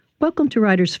Welcome to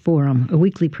Writers Forum, a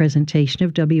weekly presentation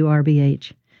of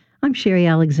WRBH. I'm Sherry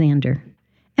Alexander,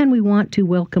 and we want to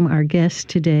welcome our guest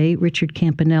today, Richard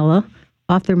Campanella,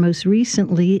 author most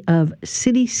recently of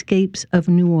Cityscapes of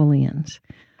New Orleans.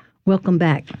 Welcome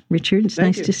back, Richard. It's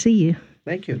nice to see you.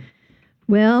 Thank you.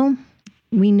 Well,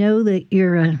 we know that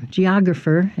you're a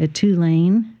geographer at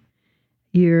Tulane.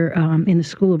 You're in the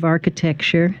School of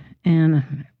Architecture,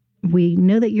 and we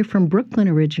know that you're from Brooklyn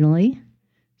originally.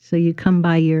 So you come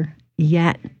by your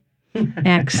Yat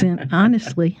accent,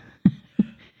 honestly.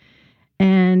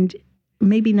 And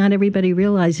maybe not everybody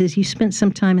realizes you spent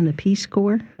some time in the Peace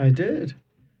Corps. I did.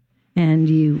 And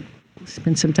you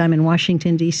spent some time in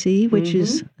Washington, D.C., which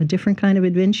is a different kind of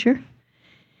adventure.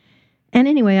 And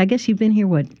anyway, I guess you've been here,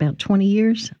 about 20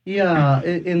 years? Yeah,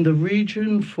 in the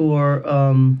region for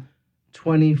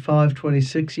 25,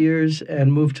 26 years,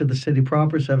 and moved to the city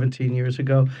proper 17 years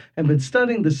ago, and been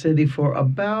studying the city for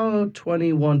about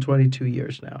 21, 22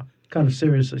 years now, kind of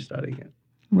seriously studying it.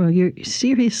 Well, you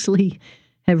seriously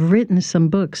have written some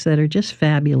books that are just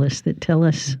fabulous, that tell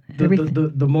us everything.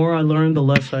 The more I learn, the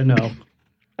less I know.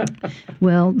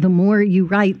 Well, the more you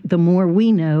write, the more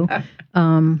we know.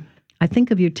 I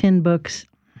think of your 10 books,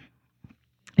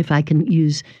 if I can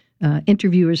use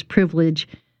interviewer's privilege.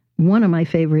 One of my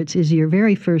favorites is your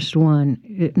very first one,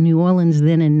 New Orleans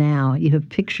Then and Now. You have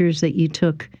pictures that you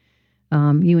took,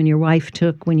 you and your wife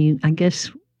took when you, I guess,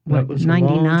 that was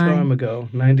 99? A long time ago,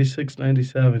 96,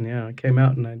 97, yeah. It came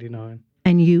out in 99.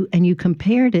 And you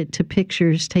compared it to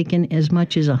pictures taken as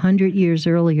much as 100 years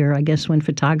earlier, I guess, when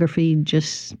photography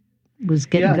just was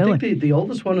getting going. I think the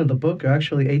oldest one in the book are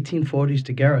actually 1840s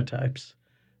daguerreotypes.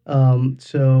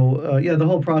 The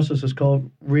whole process is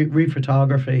called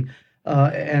rephotography.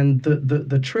 And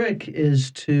the trick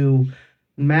is to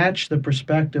match the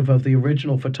perspective of the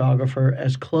original photographer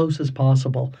as close as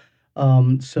possible,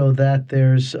 so that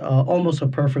there's almost a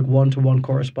perfect one-to-one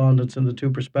correspondence in the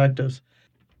two perspectives.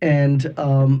 And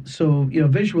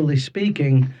visually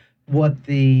speaking, what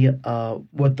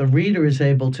the reader is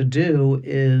able to do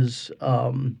is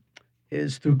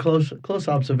through close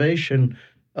observation,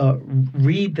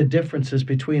 read the differences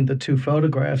between the two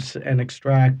photographs and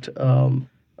extract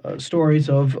stories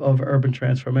of urban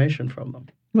transformation from them.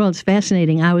 Well, it's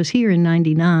fascinating. I was here in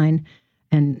 99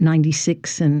 and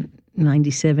 96 and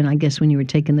 97, I guess, when you were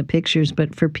taking the pictures.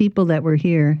 But for people that were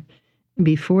here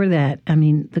before that, I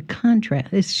mean, the contrast,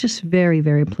 it's just very,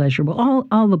 very pleasurable.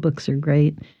 All the books are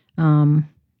great. The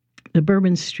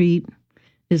Bourbon Street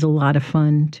is a lot of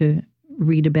fun to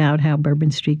read about how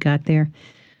Bourbon Street got there.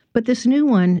 But this new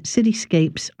one,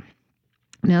 Cityscapes,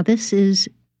 now this is,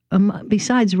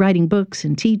 besides writing books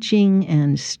and teaching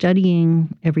and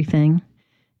studying everything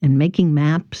and making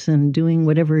maps and doing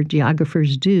whatever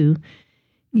geographers do,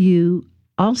 you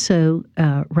also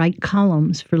write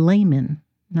columns for laymen,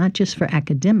 not just for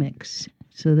academics,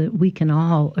 so that we can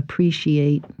all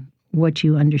appreciate what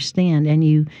you understand. And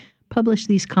you publish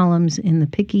these columns in the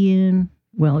Picayune.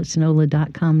 Well, it's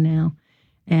NOLA.com now.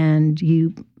 And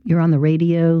you're on the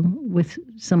radio with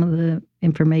some of the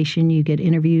information. You get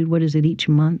interviewed. What is it, each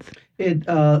month?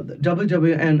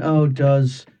 WWNO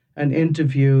does an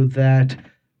interview that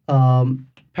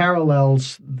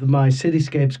parallels my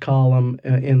Cityscapes column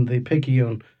in the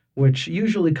Picayune, which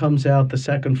usually comes out the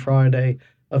second Friday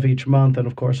of each month, and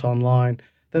of course online.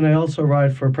 Then I also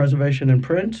write for Preservation in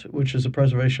Print, which is a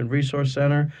Preservation Resource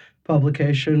Center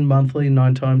publication, monthly,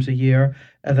 9 times a year,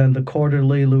 and then the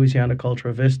quarterly Louisiana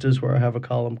Cultural Vistas, where I have a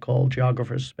column called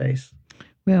Geographer's Space.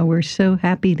 Well, we're so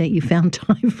happy that you found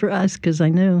time for us, because I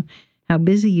know how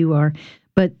busy you are.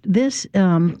 But this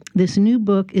new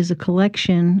book is a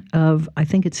collection of, I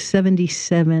think it's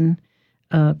 77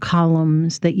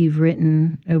 columns that you've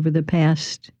written over the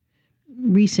past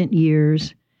recent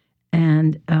years,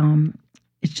 and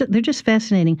they're just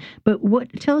fascinating. But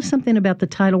tell us something about the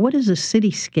title. What is a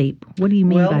cityscape? What do you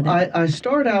mean by that? Well, I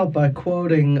start out by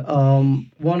quoting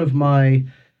one of my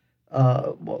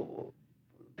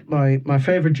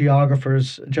favorite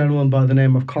geographers, a gentleman by the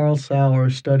name of Carl Sauer,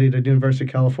 studied at University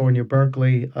of California,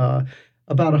 Berkeley, about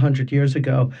 100 years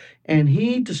ago. And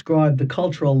he described the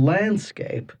cultural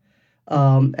landscape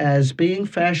as being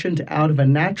fashioned out of a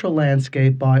natural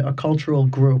landscape by a cultural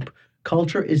group.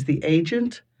 Culture is the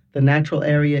agent, the natural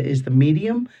area is the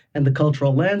medium, and the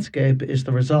cultural landscape is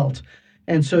the result.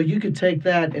 And so you could take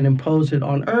that and impose it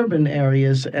on urban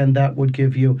areas, and that would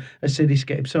give you a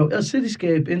cityscape. So a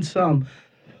cityscape,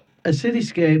 a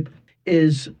cityscape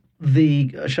is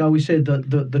the, shall we say,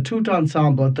 the tout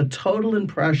ensemble, the total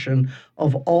impression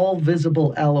of all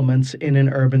visible elements in an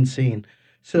urban scene.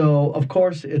 So, of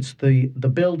course, it's the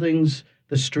buildings,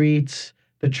 the streets,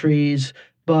 the trees,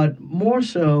 but more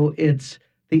so it's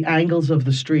the angles of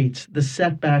the streets, the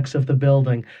setbacks of the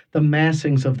building, the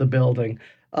massings of the building,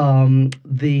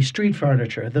 the street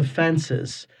furniture, the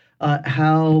fences,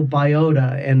 how biota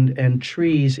and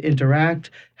trees interact,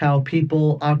 how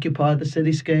people occupy the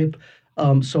cityscape.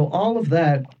 So all of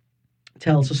that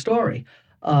tells a story.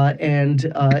 And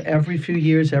every few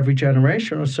years, every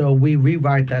generation or so, we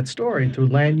rewrite that story through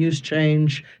land use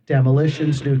change,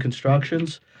 demolitions, new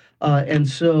constructions. And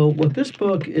so what this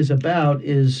book is about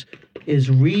is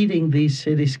reading these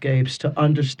cityscapes to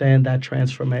understand that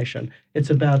transformation.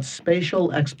 It's about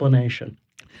spatial explanation.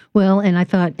 Well, and I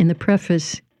thought in the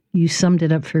preface, you summed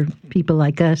it up for people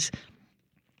like us,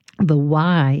 the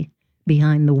why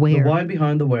behind the where. The why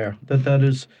behind the where. That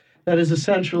is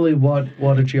essentially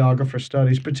what a geographer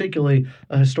studies, particularly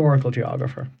a historical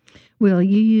geographer. Well,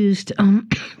 you used,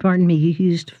 pardon me, you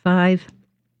used 5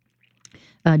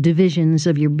 divisions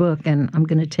of your book, and I'm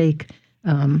going to take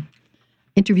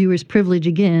interviewer's privilege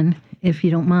again, if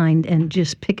you don't mind, and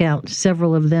just pick out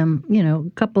several of them, a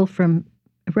couple from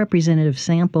a representative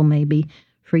sample maybe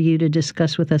for you to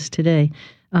discuss with us today.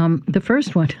 The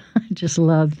first one, I just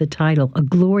love the title, A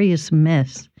Glorious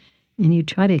Mess, and you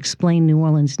try to explain New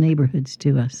Orleans neighborhoods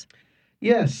to us.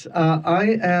 Yes,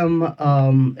 I am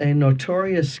a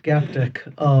notorious skeptic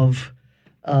of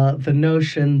the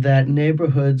notion that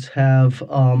neighborhoods have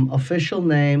official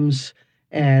names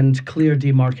and clear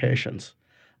demarcations.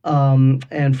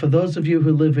 And for those of you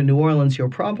who live in New Orleans, you're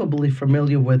probably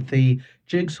familiar with the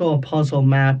jigsaw puzzle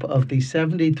map of the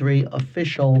 73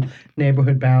 official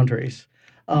neighborhood boundaries.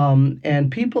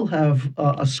 And people have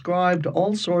ascribed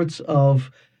all sorts of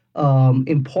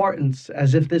importance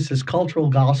as if this is cultural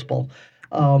gospel.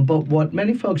 But what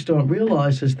many folks don't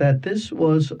realize is that this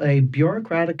was a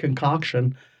bureaucratic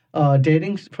concoction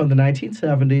dating from the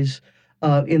 1970s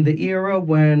in the era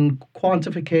when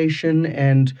quantification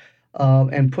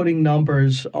and putting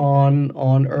numbers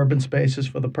on urban spaces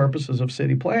for the purposes of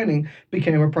city planning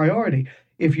became a priority.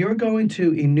 If you're going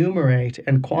to enumerate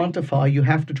and quantify, you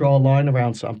have to draw a line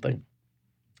around something.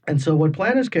 And so what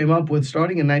planners came up with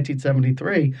starting in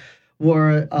 1973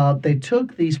 were they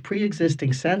took these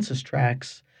pre-existing census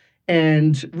tracts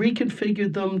and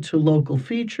reconfigured them to local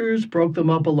features, broke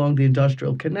them up along the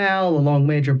Industrial Canal, along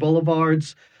major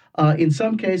boulevards, in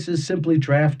some cases simply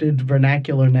drafted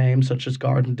vernacular names such as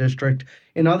Garden District,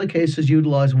 in other cases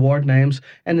utilized ward names,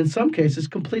 and in some cases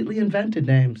completely invented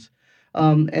names.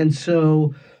 And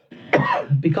so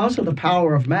because of the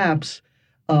power of maps,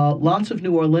 lots of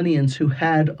New Orleanians who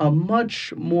had a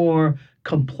much more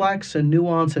complex and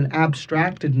nuanced and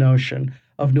abstracted notion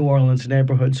of New Orleans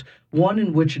neighborhoods, one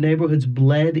in which neighborhoods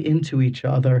bled into each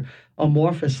other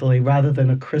amorphously rather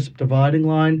than a crisp dividing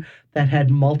line that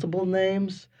had multiple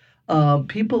names,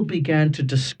 people began to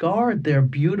discard their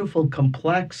beautiful,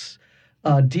 complex,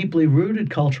 deeply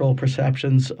rooted cultural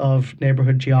perceptions of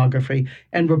neighborhood geography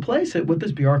and replace it with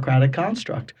this bureaucratic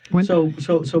construct. So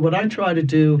what I try to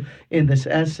do in this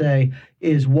essay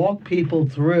is walk people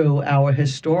through our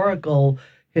historical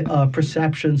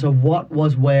perceptions of what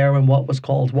was where and what was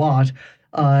called what,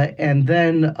 and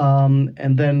then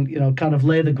kind of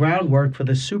lay the groundwork for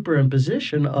the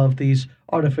superimposition of these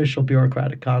artificial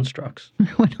bureaucratic constructs.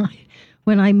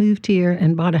 When I moved here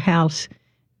and bought a house,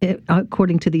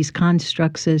 according to these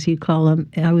constructs, as you call them,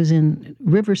 I was in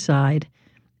Riverside,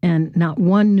 and not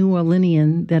one New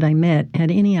Orleanian that I met had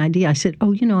any idea. I said,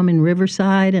 I'm in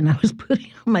Riverside, and I was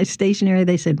putting on my stationery.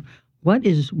 They said, what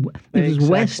is, it was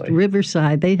West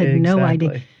Riverside. They had no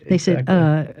idea. They said,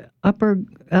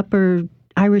 upper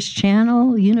Irish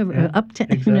Channel,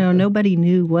 uptown, nobody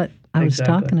knew what I was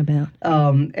talking about.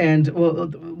 And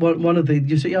one of the,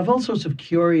 you have all sorts of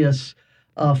curious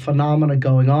phenomena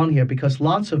going on here because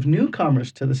lots of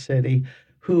newcomers to the city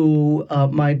who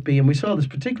might be, and we saw this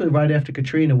particularly right after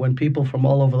Katrina when people from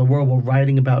all over the world were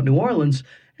writing about New Orleans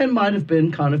and might have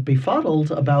been kind of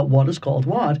befuddled about what is called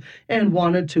what and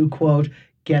wanted to, quote,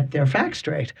 get their facts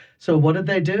straight. So what did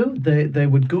they do? They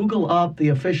would Google up the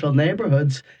official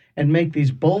neighborhoods and make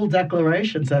these bold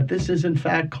declarations that this is in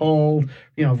fact called,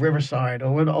 Riverside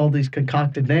or all these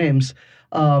concocted names,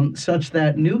 such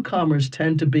that newcomers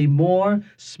tend to be more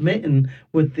smitten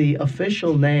with the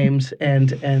official names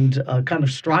and kind of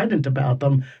strident about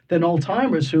them than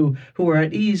old-timers who are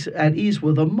at ease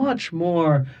with a much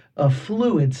more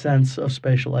fluid sense of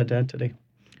spatial identity.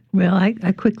 Well,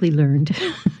 I quickly learned,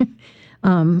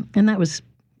 and that was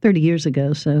 30 years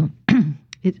ago, so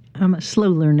I'm a slow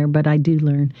learner, but I do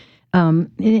learn.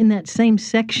 In that same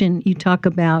section, you talk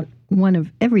about one of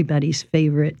everybody's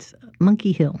favorites,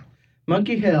 Monkey Hill.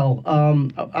 Monkey Hill.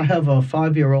 I have a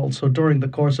 5-year-old, so during the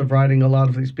course of writing a lot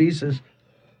of these pieces,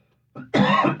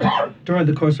 during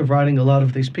the course of writing a lot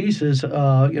of these pieces,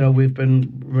 we've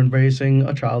been raising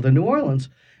a child in New Orleans,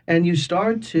 and you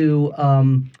start to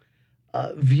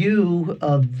view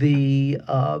the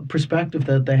perspective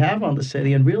that they have on the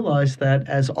city and realize that,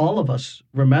 as all of us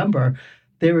remember,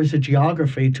 there is a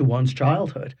geography to one's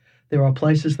childhood. There are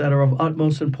places that are of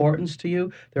utmost importance to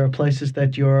you. There are places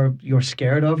that you're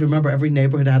scared of. Remember, every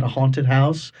neighborhood had a haunted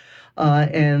house.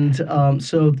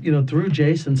 So, through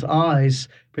Jason's eyes,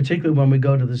 particularly when we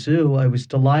go to the zoo, I was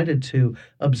delighted to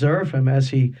observe him as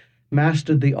he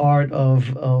mastered the art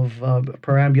of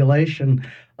perambulation,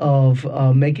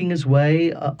 of making his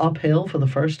way uphill for the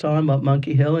first time, up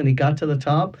Monkey Hill, and he got to the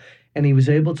top, and he was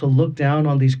able to look down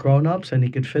on these grown-ups, and he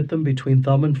could fit them between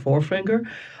thumb and forefinger,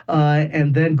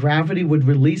 and then gravity would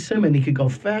release him, and he could go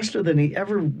faster than he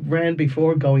ever ran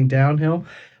before going downhill.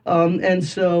 I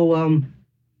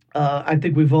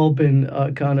think we've all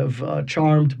been kind of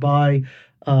charmed by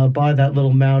that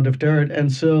little mound of dirt.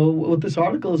 And so what this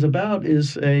article is about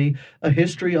is a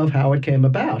history of how it came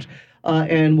about.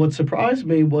 And what surprised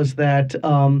me was that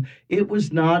it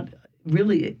was not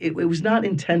really, it was not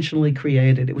intentionally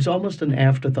created. It was almost an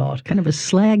afterthought. Kind of a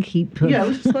slag heap. Yeah, it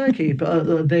was a slag heap.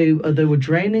 They were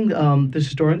draining, this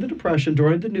is during the Depression,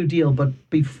 during the New Deal, but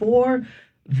before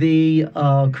the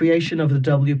creation of the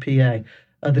WPA.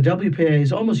 The WPA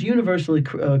is almost universally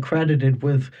credited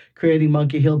with creating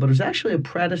Monkey Hill, but it was actually a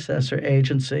predecessor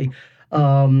agency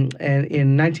and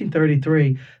in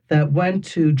 1933 that went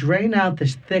to drain out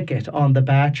this thicket on the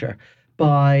Batcher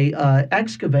by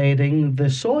excavating the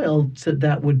soil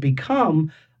that would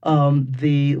become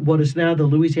what is now the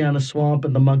Louisiana Swamp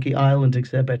and the Monkey Island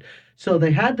exhibit. So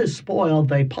they had this spoil,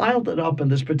 they piled it up in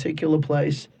this particular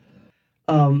place,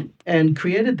 and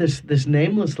created this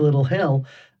nameless little hill.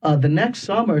 The next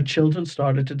summer, children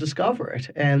started to discover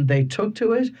it, and they took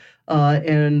to it,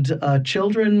 and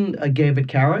children gave it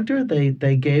character.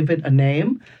 They gave it a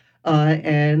name,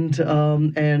 and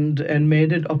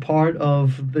made it a part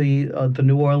of the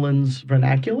New Orleans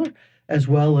vernacular, as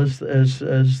well as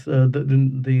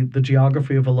the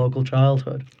geography of a local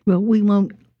childhood. Well, we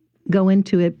won't go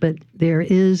into it, but there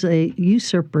is a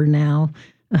usurper now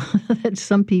that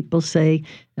some people say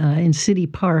in City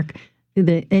Park.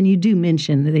 And you do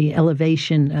mention the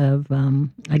elevation of,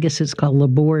 I guess it's called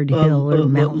Laborde Hill or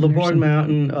Mountain. Laborde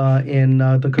Mountain in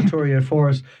the Couturier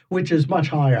Forest, which is much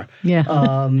higher. Yeah.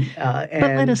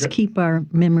 But let us keep our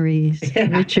memories,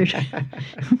 Richard.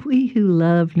 We who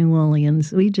love New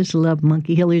Orleans, we just love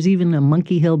Monkey Hill. There's even a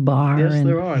Monkey Hill bar. Yes,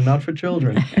 there are, not for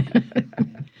children.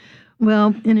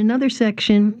 Well, in another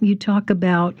section, you talk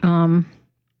about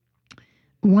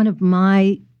one of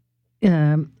my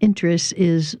interests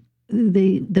is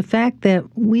the fact that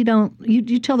we don't.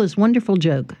 You tell this wonderful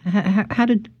joke.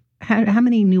 How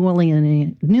many New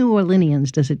Orleanians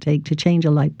does it take to change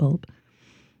a light bulb?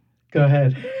 Go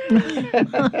ahead.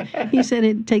 He said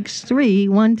it takes 3,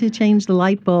 1 to change the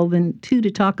light bulb and 2 to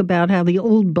talk about how the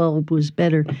old bulb was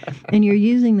better. And you're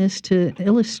using this to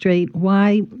illustrate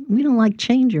why we don't like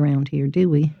change around here, do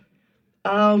we?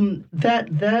 I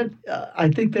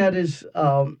think that is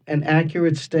an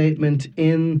accurate statement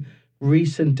in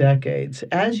recent decades.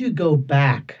 As you go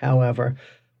back, however,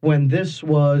 when this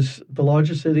was the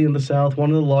largest city in the South,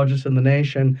 one of the largest in the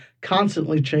nation,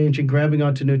 constantly changing, grabbing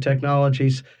onto new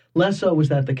technologies, less so was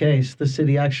that the case. The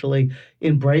city actually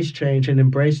embraced change and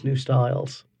embraced new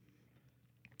styles.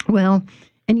 Well,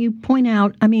 and you point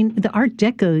out, I mean, the Art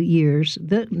Deco years,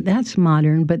 that's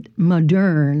modern, but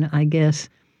modern, I guess,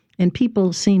 and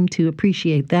people seem to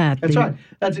appreciate that. That's right.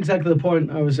 That's exactly the point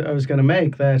I was going to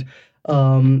make, that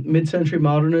mid-century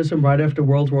modernism right after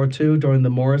World War II during the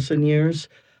Morrison years,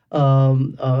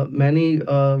 many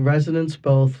residents,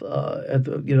 both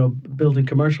building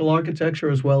commercial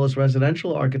architecture as well as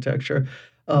residential architecture,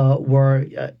 were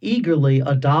eagerly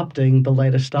adopting the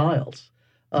latest styles.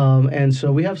 And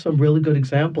so we have some really good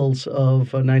examples of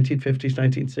 1950s,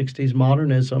 1960s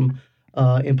modernism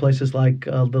in places like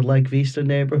the Lake Vista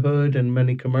neighborhood and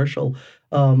many commercial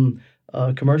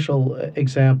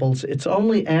examples. It's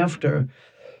only after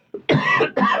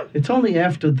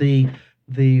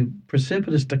the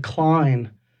precipitous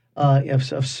decline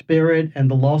of spirit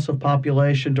and the loss of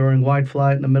population during white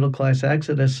flight and the middle class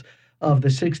exodus of the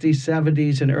 60s,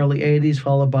 70s, and early 80s,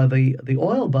 followed by the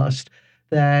oil bust,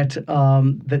 that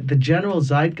the general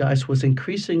zeitgeist was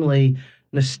increasingly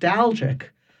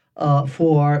nostalgic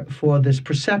for this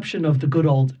perception of the good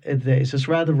old days, this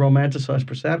rather romanticized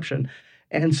perception,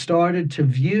 and started to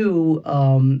view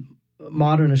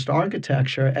modernist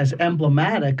architecture as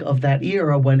emblematic of that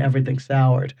era when everything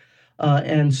soured.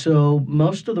 And so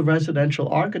most of the residential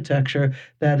architecture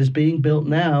that is being built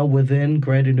now within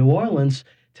Greater New Orleans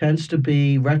tends to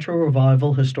be retro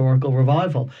revival, historical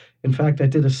revival. In fact, I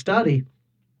did a study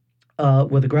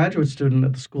with a graduate student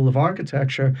at the School of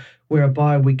Architecture,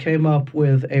 whereby we came up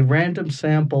with a random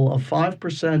sample of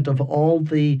 5% of all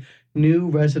the new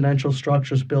residential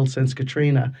structures built since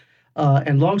Katrina.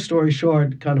 And long story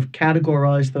short, kind of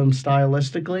categorized them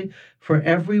stylistically. For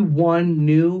every one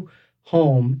new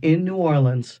home in New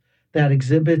Orleans that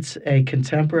exhibits a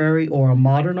contemporary or a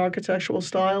modern architectural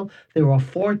style, there are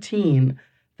 14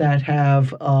 that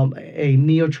have a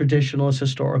neo-traditionalist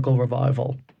historical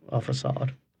revival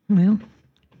facade. Well,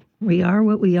 we are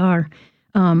what we are.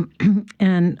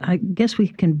 And I guess we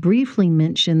can briefly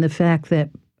mention the fact that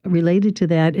related to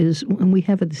that is when we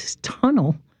have this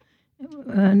tunnel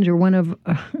under one of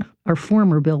our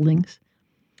former buildings.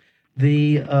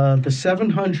 The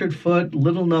 700-foot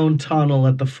little-known tunnel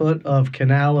at the foot of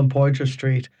Canal and Poydras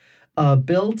Street,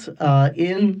 built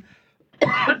in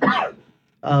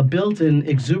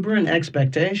exuberant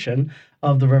expectation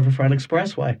of the Riverfront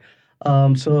Expressway.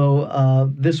 So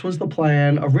this was the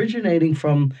plan originating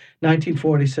from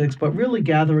 1946, but really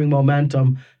gathering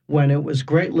momentum when it was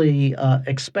greatly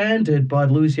expanded by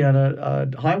the Louisiana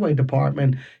Highway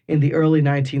Department in the early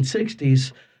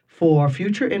 1960s for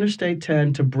future Interstate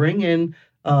 10 to bring in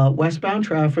westbound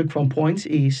traffic from points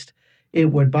east. It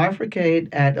would bifurcate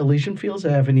at Elysian Fields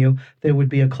Avenue. There would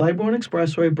be a Claiborne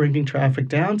Expressway bringing traffic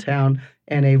downtown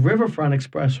and a Riverfront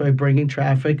Expressway bringing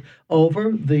traffic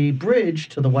over the bridge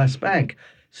to the West Bank.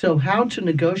 So how to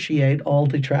negotiate all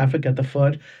the traffic at the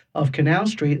foot of Canal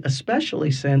Street,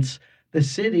 especially since the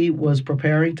city was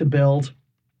preparing to build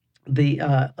the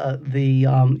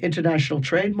International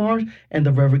Trade Mart and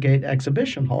the Rivergate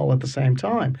Exhibition Hall at the same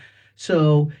time.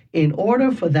 So in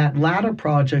order for that latter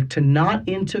project to not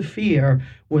interfere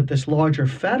with this larger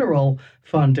federal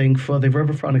funding for the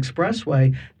Riverfront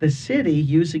Expressway, the city,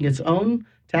 using its own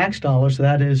tax dollars,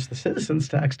 that is the citizens'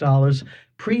 tax dollars,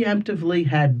 preemptively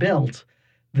had built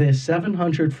this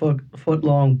 700-foot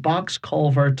long box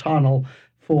culvert tunnel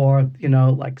for,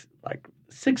 like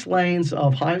 6 lanes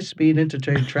of high-speed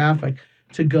interchange traffic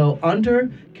to go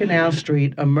under Canal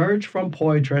Street, emerge from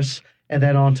Poydras, and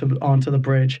then onto the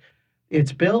bridge.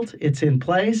 It's built, it's in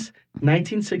place.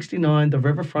 1969, the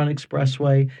Riverfront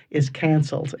Expressway is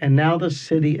canceled, and now the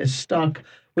city is stuck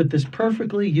with this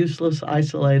perfectly useless,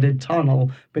 isolated tunnel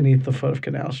beneath the foot of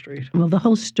Canal Street. Well, the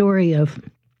whole story of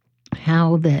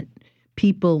how that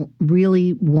people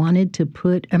really wanted to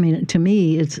to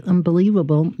me, it's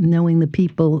unbelievable knowing the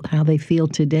people, how they feel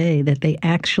today, that they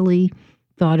actually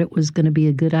thought it was going to be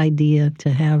a good idea to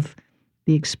have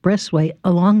the expressway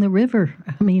along the river.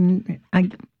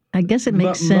 I guess it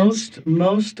makes sense.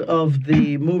 Most of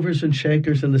the movers and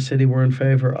shakers in the city were in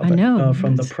favor of it. I know.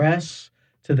 From the press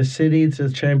to the city to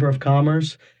the Chamber of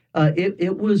Commerce.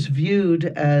 It was viewed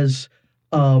as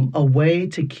a way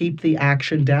to keep the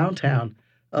action downtown.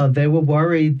 They were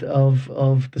worried of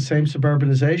the same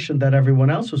suburbanization that everyone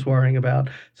else was worrying about.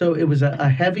 So it was a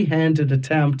heavy-handed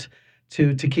attempt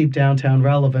to keep downtown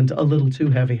relevant, a little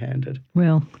too heavy-handed.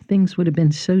 Well, things would have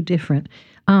been so different.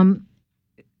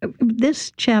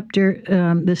 This chapter,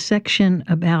 the section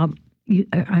about,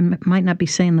 I might not be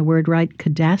saying the word right,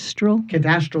 cadastral?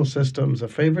 Cadastral systems, a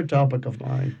favorite topic of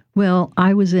mine. Well,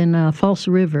 I was in False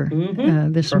River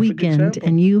this Perfect weekend, example.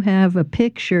 and you have a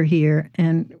picture here,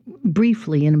 and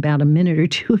briefly, in about a minute or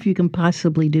two, if you can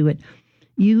possibly do it,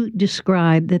 you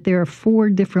describe that there are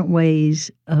 4 different ways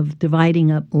of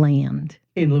dividing up land.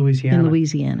 In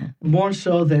Louisiana. More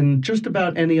so than just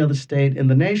about any other state in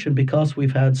the nation, because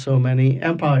we've had so many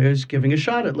empires giving a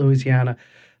shot at Louisiana.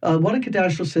 What a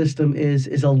cadastral system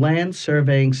is a land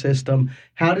surveying system,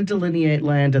 how to delineate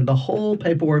land and the whole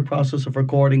paperwork process of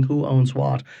recording who owns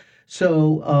what.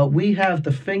 So we have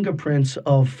the fingerprints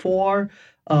of 4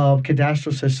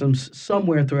 cadastral systems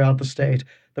somewhere throughout the state.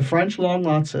 The French long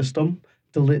lot system,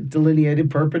 delineated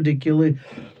perpendicularly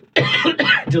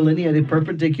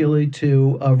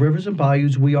to rivers and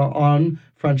bayous. We are on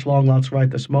French long lots right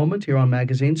this moment here on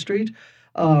Magazine Street.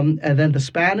 And then the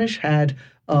Spanish had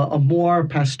a more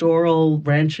pastoral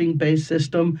ranching-based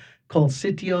system called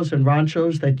sitios and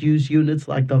ranchos that use units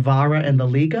like the vara and the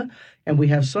liga. And we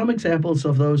have some examples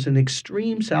of those in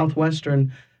extreme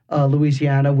southwestern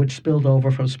Louisiana, which spilled over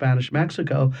from Spanish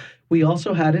Mexico. We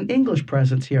also had an English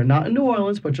presence here, not in New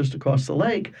Orleans, but just across the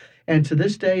lake. And to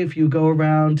this day, if you go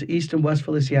around East and West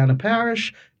Feliciana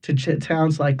Parish to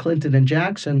towns like Clinton and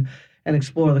Jackson, and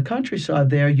explore the countryside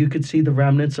there, you could see the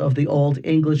remnants of the old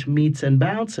English meets and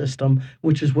bounds system,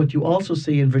 which is what you also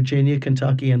see in Virginia,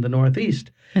 Kentucky, and the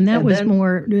Northeast. And that was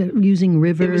more using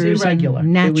rivers. It was irregular.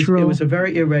 And natural. It was a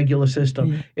very irregular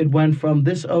system. Yeah. It went from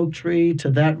this oak tree to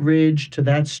that ridge to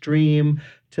that stream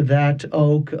to that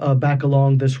oak back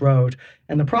along this road.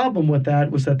 And the problem with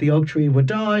that was that the oak tree would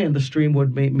die and the stream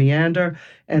would meander.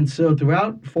 And so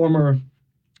throughout former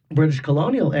British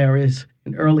colonial areas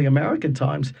in early American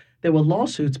times, there were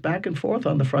lawsuits back and forth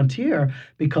on the frontier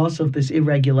because of this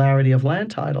irregularity of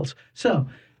land titles. So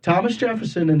Thomas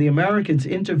Jefferson and the Americans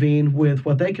intervened with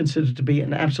what they considered to be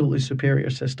an absolutely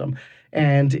superior system,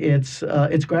 and it's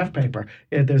graph paper.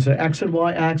 There's an X and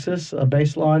Y axis, a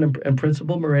baseline and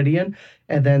principal meridian,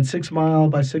 and then 6 mile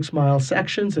by 6 mile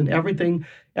sections, and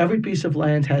every piece of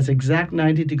land has exact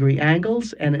 90-degree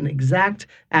angles and an exact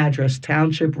address,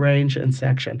 township, range, and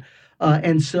section.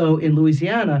 And so in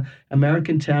Louisiana,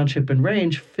 American Township and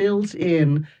Range fills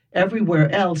in everywhere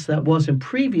else that wasn't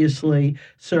previously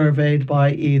surveyed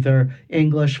by either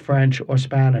English, French, or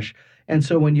Spanish. And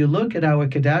so when you look at our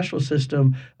cadastral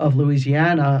system of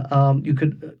Louisiana, you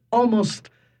could almost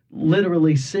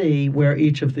literally see where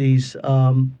each of these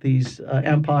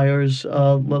empires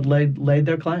laid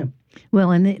their claim.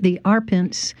 Well, and the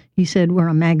Arpents, you said, were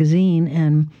a magazine,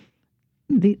 and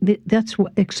that's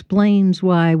what explains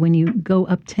why when you go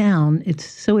uptown, it's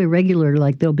so irregular.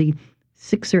 Like there'll be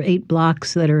 6 or 8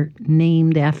 blocks that are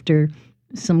named after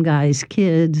some guy's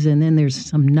kids, and then there's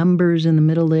some numbers in the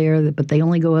middle there, but they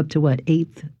only go up to,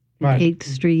 8th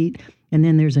Street, and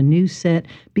then there's a new set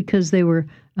because they were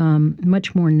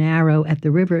much more narrow at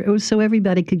the river. It was so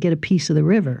everybody could get a piece of the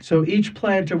river. So each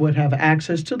planter would have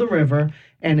access to the river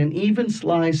and an even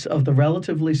slice of the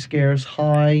relatively scarce,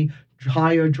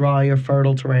 higher, drier,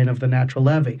 fertile terrain of the natural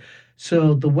levee.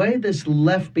 So the way this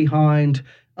left behind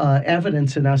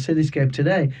evidence in our cityscape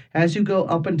today, as you go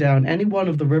up and down any one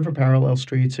of the river parallel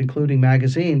streets, including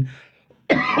Magazine,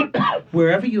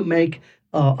 wherever you make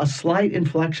a slight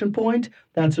inflection point,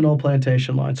 that's an old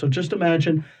plantation line. So just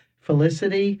imagine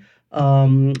Felicity,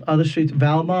 other streets,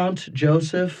 Valmont,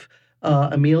 Joseph,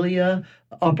 Amelia,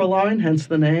 upper line, hence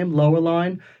the name, lower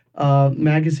line,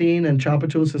 Magazine and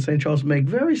Chapatoulas and St. Charles make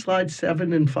very slight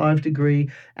 7 and 5 degree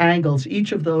angles.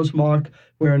 Each of those mark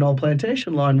where an old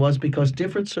plantation line was because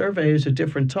different surveyors at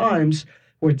different times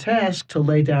were tasked to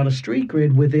lay down a street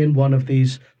grid within one of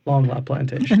these long lot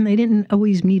plantations. And they didn't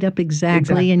always meet up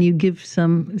exactly. And you give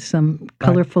some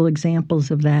colorful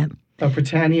examples of that.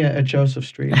 Britannia at Joseph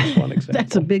Street is one example.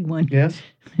 That's a big one. Yes.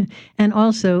 And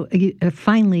also,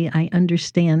 finally, I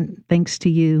understand, thanks to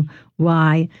you,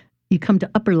 why you come to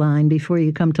upper line before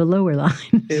you come to lower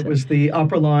line. It was the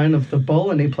upper line of the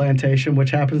Bologna plantation,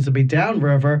 which happens to be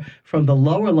downriver from the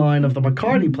lower line of the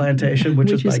McCarty plantation,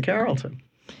 which is by Carrollton.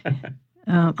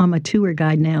 I'm a tour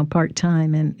guide now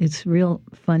part-time, and it's real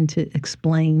fun to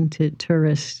explain to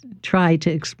tourists, try to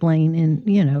explain in,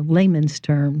 layman's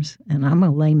terms, and I'm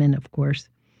a layman, of course,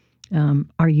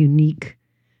 our unique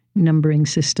numbering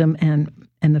system and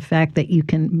the fact that you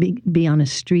can be on a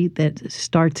street that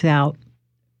starts out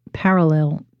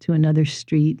parallel to another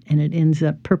street and it ends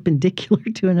up perpendicular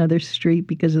to another street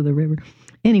because of the river.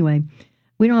 Anyway,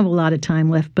 we don't have a lot of time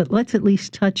left, but let's at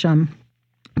least touch on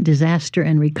disaster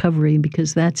and recovery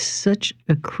because that's such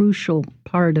a crucial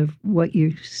part of what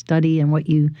you study and what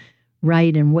you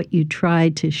write and what you try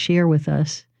to share with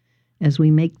us as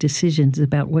we make decisions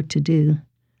about what to do.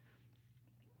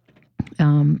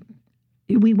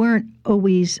 We weren't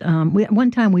always,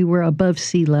 one time we were above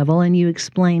sea level, and you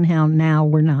explain how now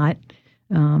we're not.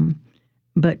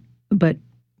 But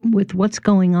with what's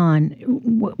going on,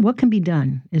 what can be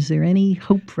done? Is there any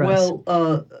hope for us?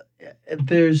 Well,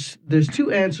 there's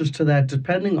 2 answers to that,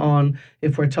 depending on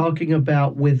if we're talking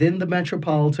about within the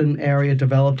metropolitan area,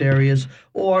 developed areas,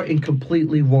 or in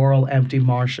completely rural, empty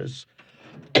marshes.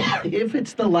 If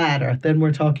it's the latter, then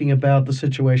we're talking about the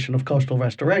situation of coastal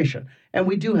restoration. And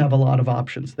we do have a lot of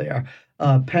options there,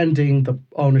 pending the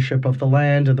ownership of the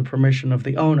land and the permission of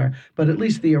the owner. But at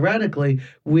least theoretically,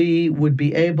 we would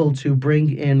be able to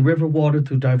bring in river water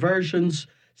through diversions,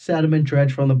 sediment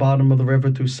dredged from the bottom of the river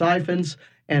through siphons,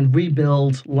 and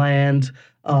rebuild land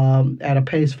at a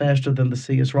pace faster than the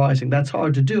sea is rising. That's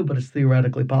hard to do, but it's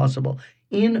theoretically possible.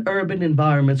 In urban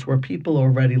environments where people are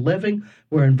already living,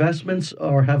 where investments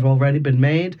have already been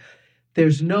made,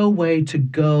 there's no way to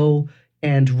go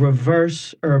and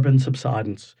reverse urban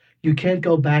subsidence. You can't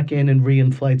go back in and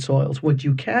reinflate soils. What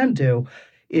you can do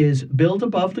is build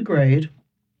above the grade,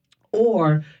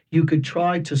 or you could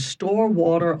try to store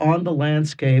water on the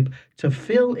landscape to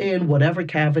fill in whatever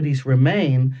cavities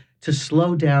remain to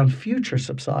slow down future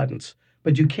subsidence.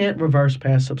 but you can't reverse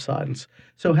past subsidence.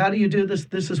 So how do you do this?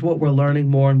 This is what we're learning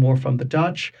more and more from the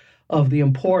Dutch, of the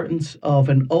importance of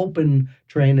an open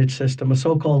drainage system, a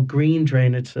so-called green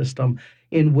drainage system,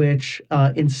 in which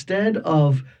instead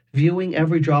of viewing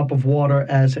every drop of water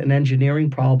as an engineering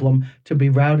problem to be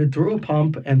routed through a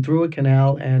pump and through a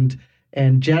canal and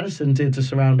jettisoned into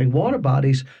surrounding water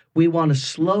bodies, we want to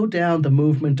slow down the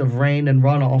movement of rain and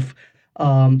runoff,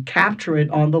 capture it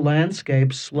on the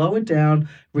landscape, slow it down,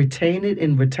 retain it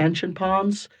in retention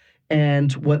ponds.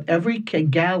 And what every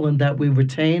gallon that we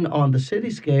retain on the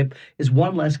cityscape is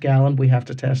one less gallon we have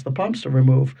to test the pumps to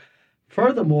remove.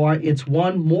 Furthermore, it's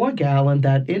one more gallon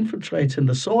that infiltrates in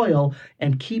the soil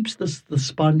and keeps the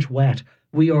sponge wet.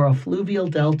 We are a fluvial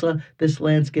delta. This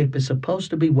landscape is supposed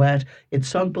to be wet. It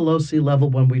sunk below sea level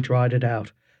when we dried it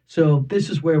out. So this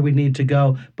is where we need to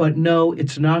go. But no,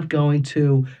 it's not going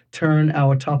to turn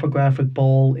our topographic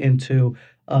bowl into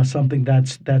something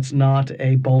that's not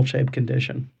a bowl-shaped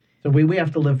condition. So we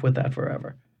have to live with that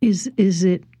forever. Is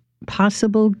it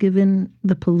possible, given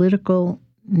the political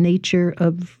nature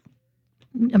of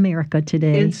America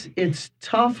today? It's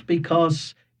tough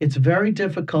because it's very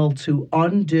difficult to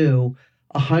undo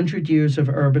 100 years of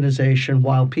urbanization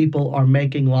while people are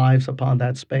making lives upon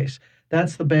that space.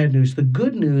 That's the bad news. The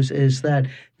good news is that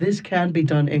this can be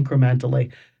done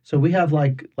incrementally. So we have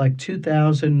like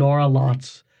 2,000 Nora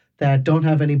lots that don't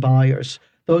have any buyers.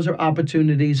 Those are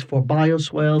opportunities for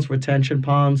bioswales, retention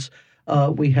ponds.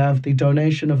 We have the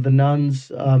donation of the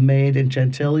nuns made in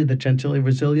Chantilly, the Chantilly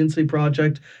Resiliency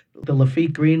Project, the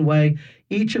Lafitte Greenway.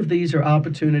 Each of these are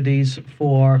opportunities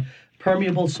for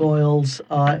permeable soils.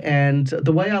 And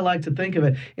the way I like to think of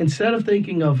it, instead of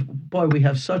thinking of, boy, we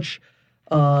have such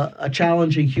a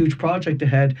challenging, huge project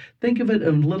ahead, think of it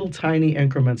in little tiny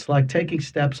increments, like taking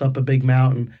steps up a big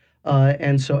mountain.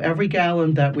 And so every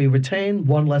gallon that we retain,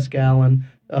 one less gallon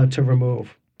to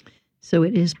remove. So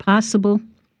it is possible,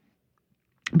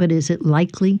 but is it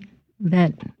likely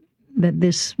that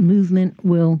this movement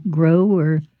will grow?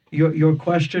 Or your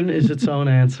question is its own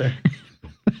answer.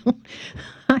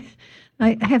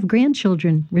 I have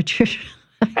grandchildren, Richard.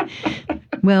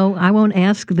 Well, I won't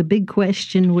ask the big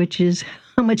question, which is,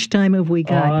 how much time have we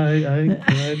got?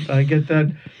 I get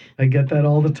that. I get that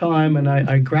all the time, and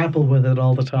I grapple with it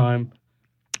all the time.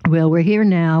 Well, we're here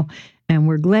now, and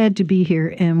we're glad to be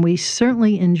here, and we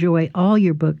certainly enjoy all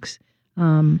your books,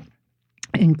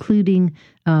 including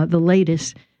the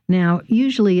latest. Now,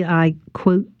 usually I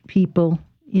quote people,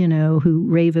 who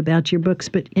rave about your books,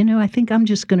 but, I think I'm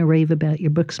just going to rave about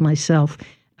your books myself.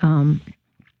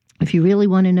 If you really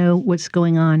want to know what's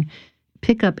going on,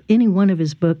 pick up any one of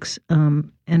his books,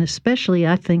 and especially,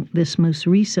 I think, this most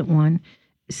recent one,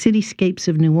 Cityscapes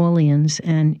of New Orleans.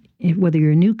 And whether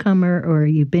you're a newcomer or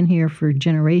you've been here for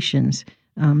generations,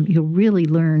 you'll really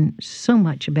learn so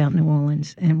much about New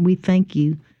Orleans. And we thank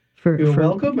you for... You're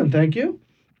welcome, and thank you.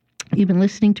 You've been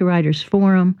listening to Writers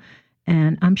Forum,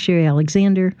 and I'm Sherry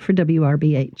Alexander for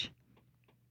WRBH.